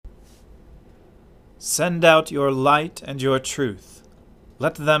Send out your light and your truth.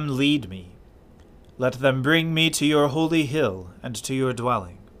 Let them lead me. Let them bring me to your holy hill and to your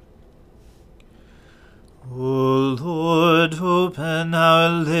dwelling. O Lord, open our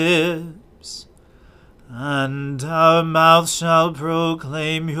lips, and our mouth shall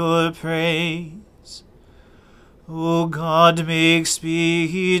proclaim your praise. O God, make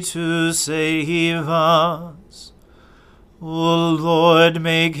speed to save us. O Lord,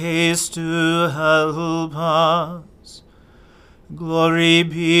 make haste to help us. Glory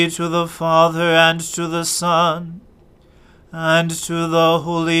be to the Father, and to the Son, and to the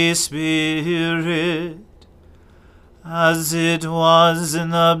Holy Spirit, as it was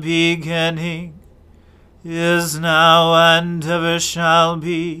in the beginning, is now, and ever shall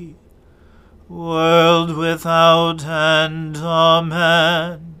be, world without end.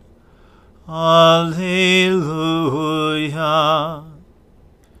 Amen. Alleluia.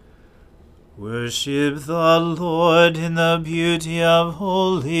 Worship the Lord in the beauty of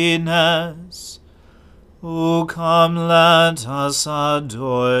holiness. O come, let us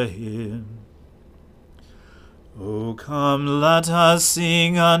adore him. O come, let us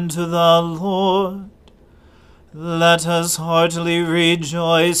sing unto the Lord. Let us heartily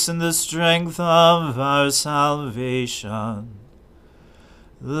rejoice in the strength of our salvation.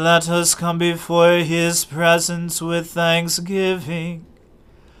 Let us come before his presence with thanksgiving,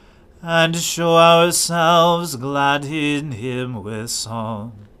 and show ourselves glad in him with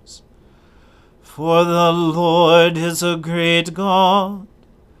songs. For the Lord is a great God,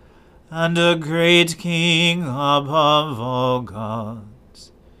 and a great King above all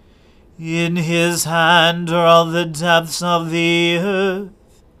gods. In his hand are all the depths of the earth,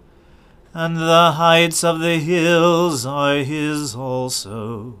 and the heights of the hills are his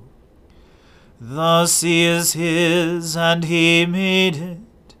also. The sea is his, and he made it,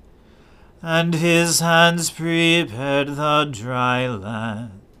 and his hands prepared the dry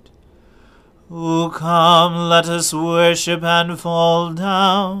land. O come, let us worship and fall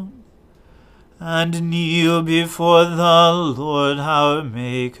down, and kneel before the Lord our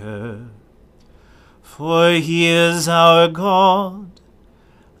Maker. For he is our God,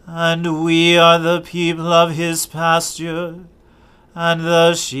 and we are the people of his pasture, and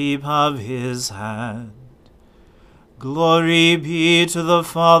the sheep of his hand. Glory be to the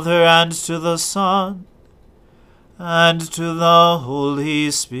Father, and to the Son, and to the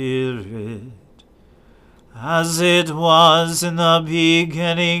Holy Spirit, as it was in the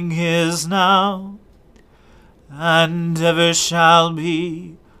beginning, is now, and ever shall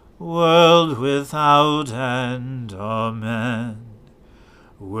be, world without end. Amen.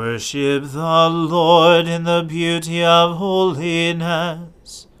 Worship the Lord in the beauty of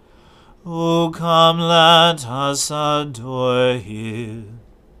holiness. O come, let us adore him.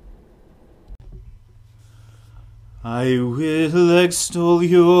 I will extol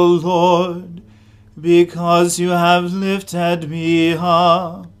you, O Lord, because you have lifted me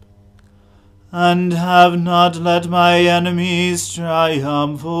up, and have not let my enemies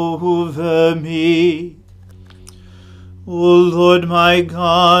triumph over me. O Lord my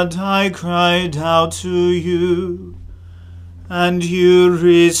God, I cried out to you, and you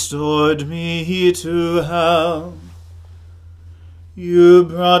restored me to health. You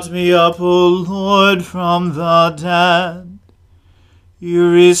brought me up, O Lord, from the dead. You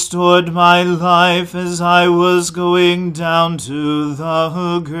restored my life as I was going down to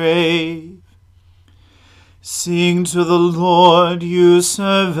the grave. Sing to the Lord, you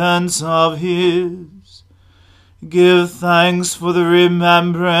servants of his. Give thanks for the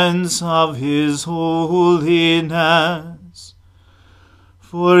remembrance of his holiness.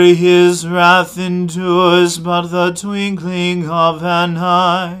 For his wrath endures but the twinkling of an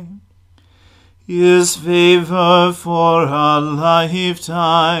eye, his favor for a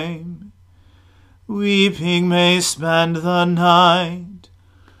lifetime. Weeping may spend the night,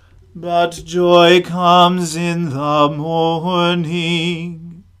 but joy comes in the morning.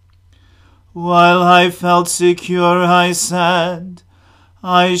 While I felt secure, I said,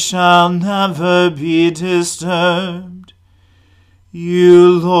 I shall never be disturbed.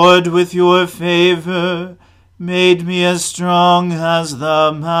 You, Lord, with your favor, made me as strong as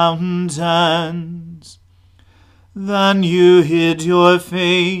the mountains. Then you hid your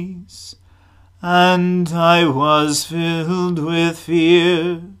face, and I was filled with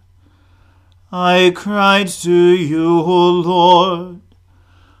fear. I cried to you, O Lord.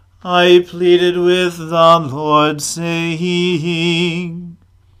 I pleaded with the Lord, saying,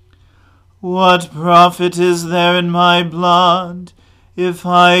 What profit is there in my blood if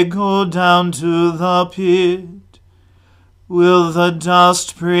I go down to the pit? Will the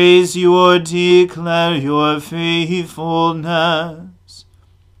dust praise you or declare your faithfulness?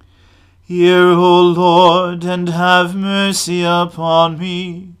 Hear, O Lord, and have mercy upon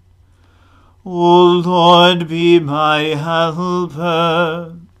me. O Lord, be my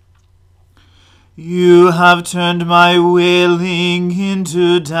helper. You have turned my wailing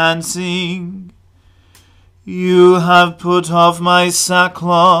into dancing. You have put off my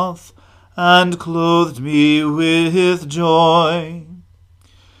sackcloth and clothed me with joy.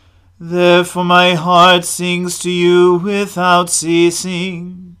 Therefore my heart sings to you without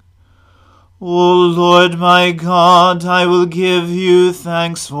ceasing. O Lord my God, I will give you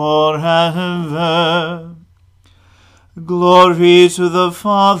thanks forever. Glory to the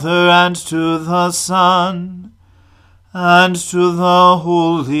Father, and to the Son, and to the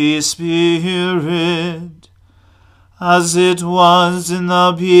Holy Spirit, as it was in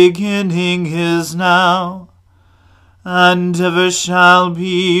the beginning, is now, and ever shall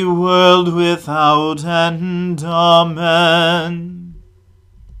be, world without end. Amen.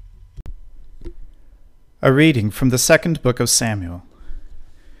 A reading from the second book of Samuel.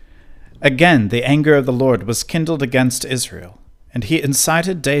 Again the anger of the Lord was kindled against Israel, and he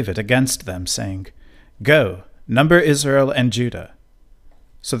incited David against them, saying, Go, number Israel and Judah.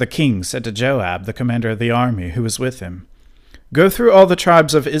 So the king said to Joab, the commander of the army, who was with him, Go through all the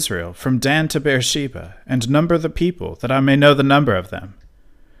tribes of Israel, from Dan to Beersheba, and number the people, that I may know the number of them.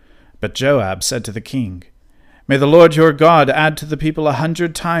 But Joab said to the king, May the Lord your God add to the people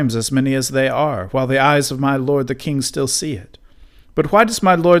 100 times as many as they are, while the eyes of my lord the king still see it. But why does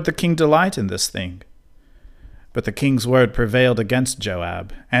my lord the king delight in this thing? But the king's word prevailed against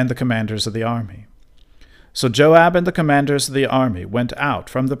Joab and the commanders of the army. So Joab and the commanders of the army went out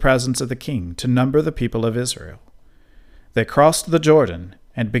from the presence of the king to number the people of Israel. They crossed the Jordan,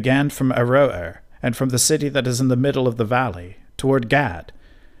 and began from Aroer, and from the city that is in the middle of the valley, toward Gad,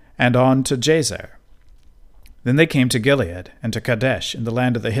 and on to Jazer. Then they came to Gilead, and to Kadesh in the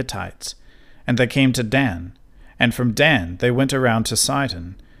land of the Hittites, and they came to Dan, and from Dan they went around to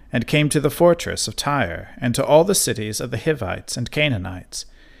Sidon, and came to the fortress of Tyre, and to all the cities of the Hivites and Canaanites,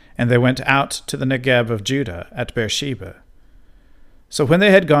 and they went out to the Negeb of Judah at Beersheba. So when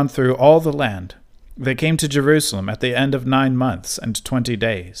they had gone through all the land, they came to Jerusalem at the end of 9 months and 20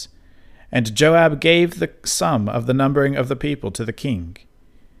 days. And Joab gave the sum of the numbering of the people to the king.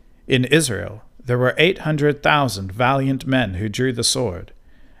 In Israel there were 800,000 valiant men who drew the sword,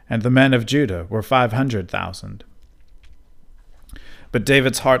 and the men of Judah were 500,000. But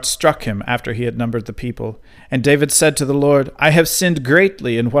David's heart struck him after he had numbered the people, and David said to the Lord, I have sinned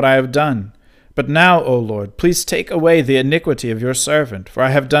greatly in what I have done. But now, O Lord, please take away the iniquity of your servant, for I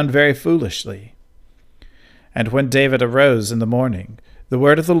have done very foolishly. And when David arose in the morning, the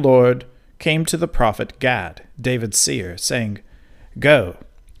word of the Lord came to the prophet Gad, David's seer, saying, Go,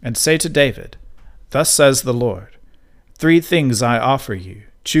 and say to David, Thus says the Lord, 3 things I offer you,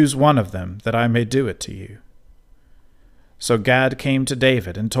 choose one of them, that I may do it to you. So Gad came to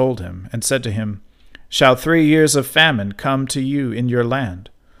David and told him, and said to him, Shall 3 years of famine come to you in your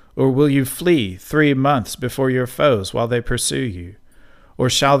land? Or will you flee 3 months before your foes while they pursue you? Or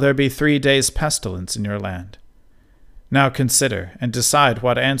shall there be 3 days' pestilence in your land? Now consider, and decide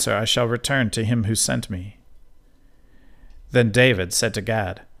what answer I shall return to him who sent me. Then David said to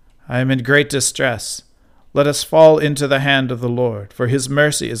Gad, I am in great distress. Let us fall into the hand of the Lord, for his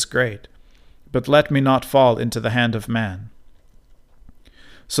mercy is great. But let me not fall into the hand of man.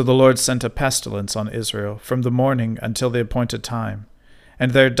 So the Lord sent a pestilence on Israel from the morning until the appointed time,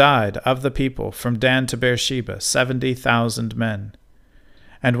 and there died of the people from Dan to Beersheba 70,000 men.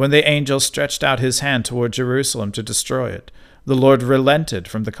 And when the angel stretched out his hand toward Jerusalem to destroy it, the Lord relented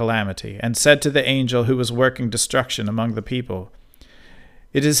from the calamity, and said to the angel who was working destruction among the people,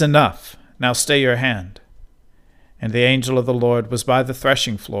 It is enough, now stay your hand. And the angel of the Lord was by the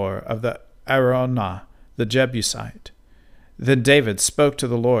threshing floor of the Araunah the Jebusite. Then David spoke to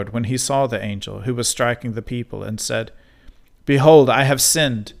the Lord when he saw the angel who was striking the people, and said, Behold, I have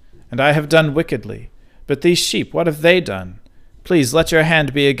sinned, and I have done wickedly. But these sheep, what have they done? Please let your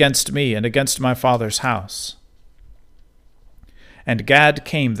hand be against me and against my father's house. And Gad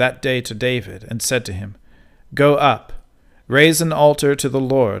came that day to David, and said to him, Go up, raise an altar to the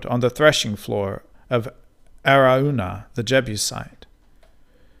Lord on the threshing floor of Araunah the Jebusite.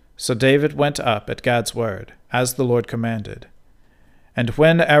 So David went up at Gad's word, as the Lord commanded. And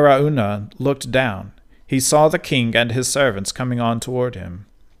when Araunah looked down, he saw the king and his servants coming on toward him.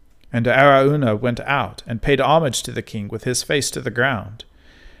 And Araunah went out, and paid homage to the king with his face to the ground.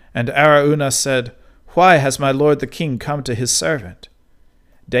 And Araunah said, Why has my lord the king come to his servant?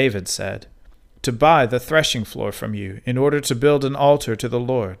 David said, to buy the threshing floor from you, in order to build an altar to the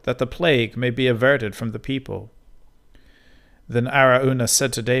Lord, that the plague may be averted from the people." Then Araunah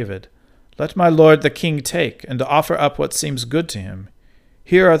said to David, "Let my lord the king take, and offer up what seems good to him.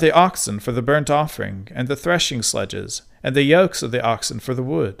 Here are the oxen for the burnt offering, and the threshing sledges, and the yokes of the oxen for the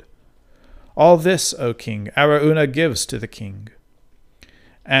wood. All this, O king, Araunah gives to the king."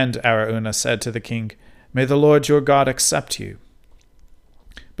 And Araunah said to the king, "May the Lord your God accept you."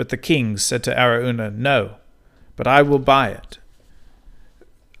 But the king said to Araunah, "No, but I will buy it.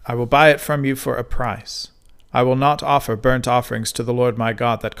 I will buy it from you for a price. I will not offer burnt offerings to the Lord my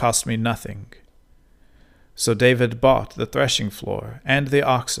God that cost me nothing." So David bought the threshing floor and the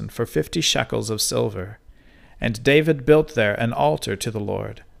oxen for 50 shekels of silver. And David built there an altar to the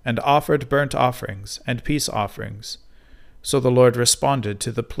Lord, and offered burnt offerings and peace offerings. So the Lord responded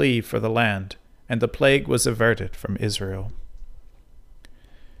to the plea for the land, and the plague was averted from Israel.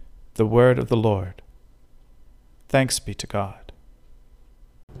 The word of the Lord. Thanks be to God.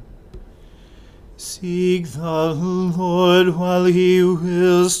 Seek the Lord while he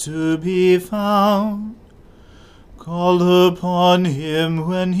wills to be found. Call upon him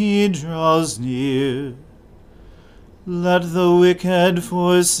when he draws near. Let the wicked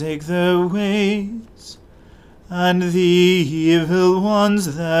forsake their ways, and the evil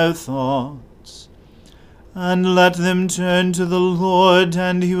ones their thoughts. And let them turn to the Lord,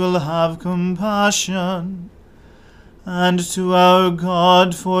 and he will have compassion, and to our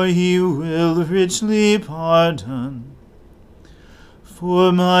God, for he will richly pardon.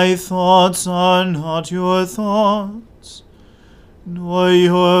 For my thoughts are not your thoughts, nor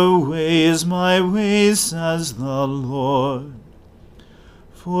your ways my ways, says the Lord.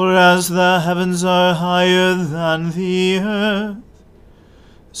 For as the heavens are higher than the earth,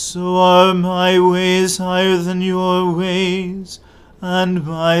 so are my ways higher than your ways, and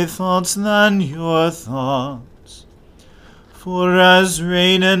my thoughts than your thoughts. For as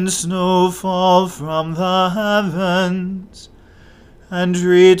rain and snow fall from the heavens, and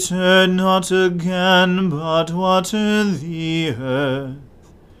return not again, but water the earth,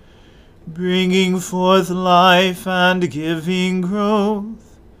 bringing forth life and giving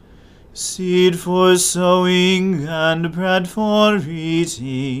growth, seed for sowing and bread for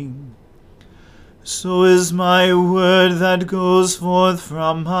eating, so is my word that goes forth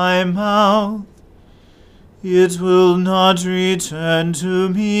from my mouth. It will not return to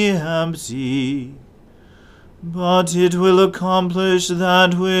me empty, but it will accomplish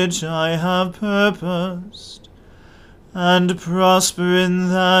that which I have purposed, and prosper in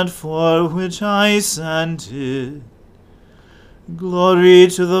that for which I sent it. Glory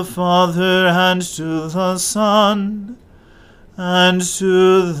to the Father, and to the Son, and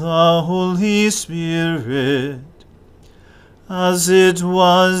to the Holy Spirit, as it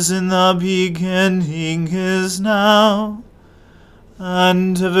was in the beginning, is now,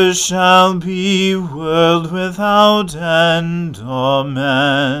 and ever shall be, world without end.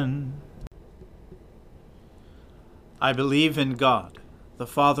 Amen. I believe in God, the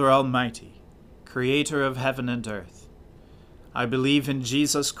Father Almighty, creator of heaven and earth. I believe in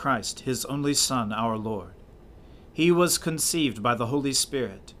Jesus Christ, his only Son, our Lord. He was conceived by the Holy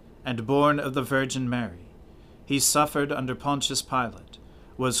Spirit, and born of the Virgin Mary. He suffered under Pontius Pilate,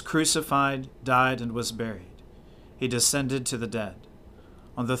 was crucified, died, and was buried. He descended to the dead.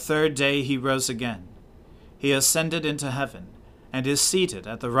 On the third day he rose again. He ascended into heaven, and is seated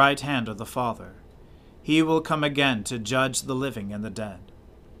at the right hand of the Father. He will come again to judge the living and the dead.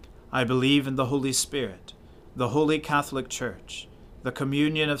 I believe in the Holy Spirit, the Holy Catholic Church, the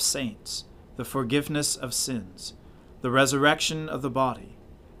communion of saints, the forgiveness of sins, the resurrection of the body,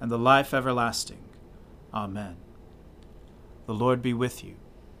 and the life everlasting. Amen. The Lord be with you.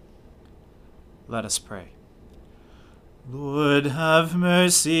 Let us pray. Lord, have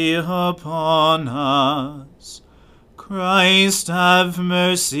mercy upon us. Christ, have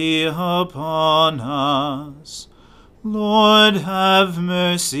mercy upon us. Lord, have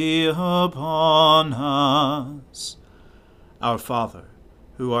mercy upon us. Our Father,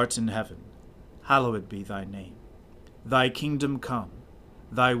 who art in heaven, hallowed be thy name. Thy kingdom come,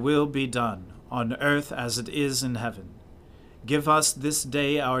 thy will be done, on earth as it is in heaven. Give us this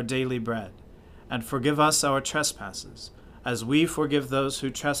day our daily bread, and forgive us our trespasses, as we forgive those who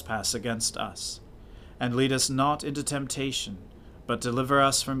trespass against us. And lead us not into temptation, but deliver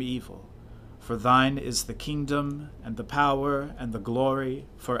us from evil. For thine is the kingdom, and the power, and the glory,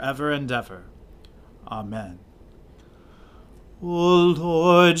 forever and ever. Amen. O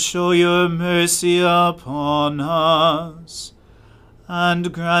Lord, show your mercy upon us,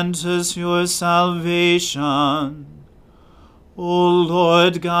 and grant us your salvation. O O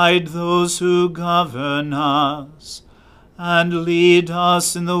Lord, guide those who govern us, and lead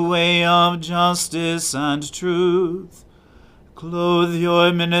us in the way of justice and truth. Clothe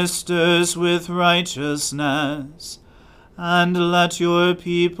your ministers with righteousness, and let your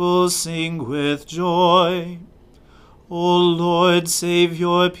people sing with joy. O Lord, save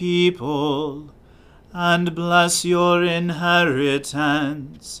your people, and bless your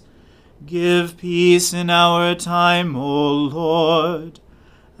inheritance. Give peace in our time, O Lord,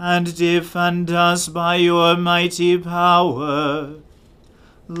 and defend us by your mighty power.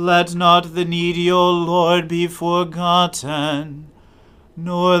 Let not the needy, O Lord, be forgotten,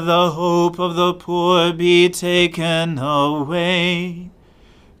 nor the hope of the poor be taken away.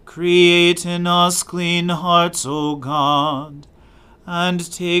 Create in us clean hearts, O God,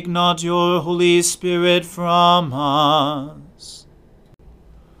 and take not your Holy Spirit from us.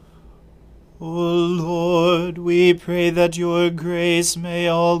 O Lord, we pray that your grace may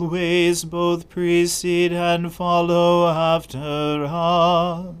always both precede and follow after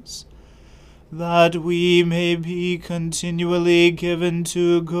us, that we may be continually given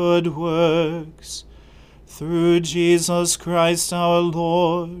to good works, through Jesus Christ our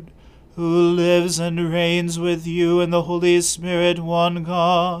Lord, who lives and reigns with you in the Holy Spirit, one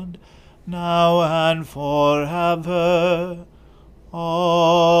God, now and forever.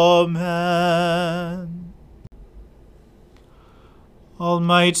 Amen.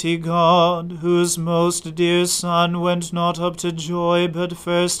 Almighty God, whose most dear Son went not up to joy, but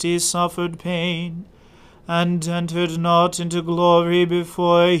first he suffered pain, and entered not into glory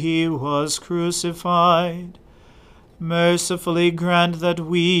before he was crucified, mercifully grant that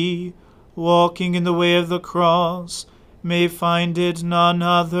we, walking in the way of the cross, may find it none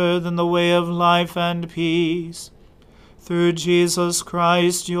other than the way of life and peace. Through Jesus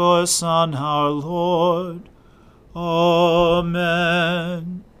Christ, your Son, our Lord.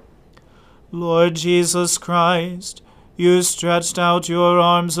 Amen. Lord Jesus Christ, you stretched out your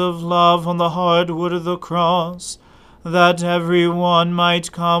arms of love on the hard wood of the cross, that every one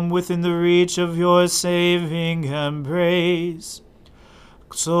might come within the reach of your saving embrace.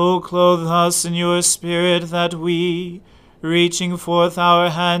 So clothe us in your Spirit, that we, reaching forth our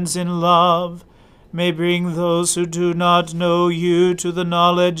hands in love, may bring those who do not know you to the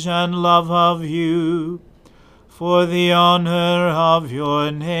knowledge and love of you, for the honor of your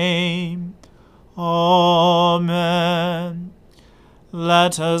name. Amen.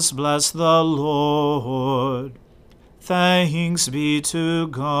 Let us bless the Lord. Thanks be to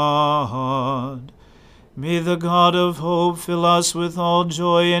God. May the God of hope fill us with all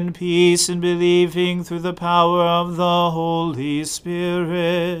joy and peace in believing through the power of the Holy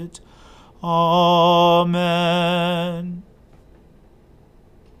Spirit. Amen.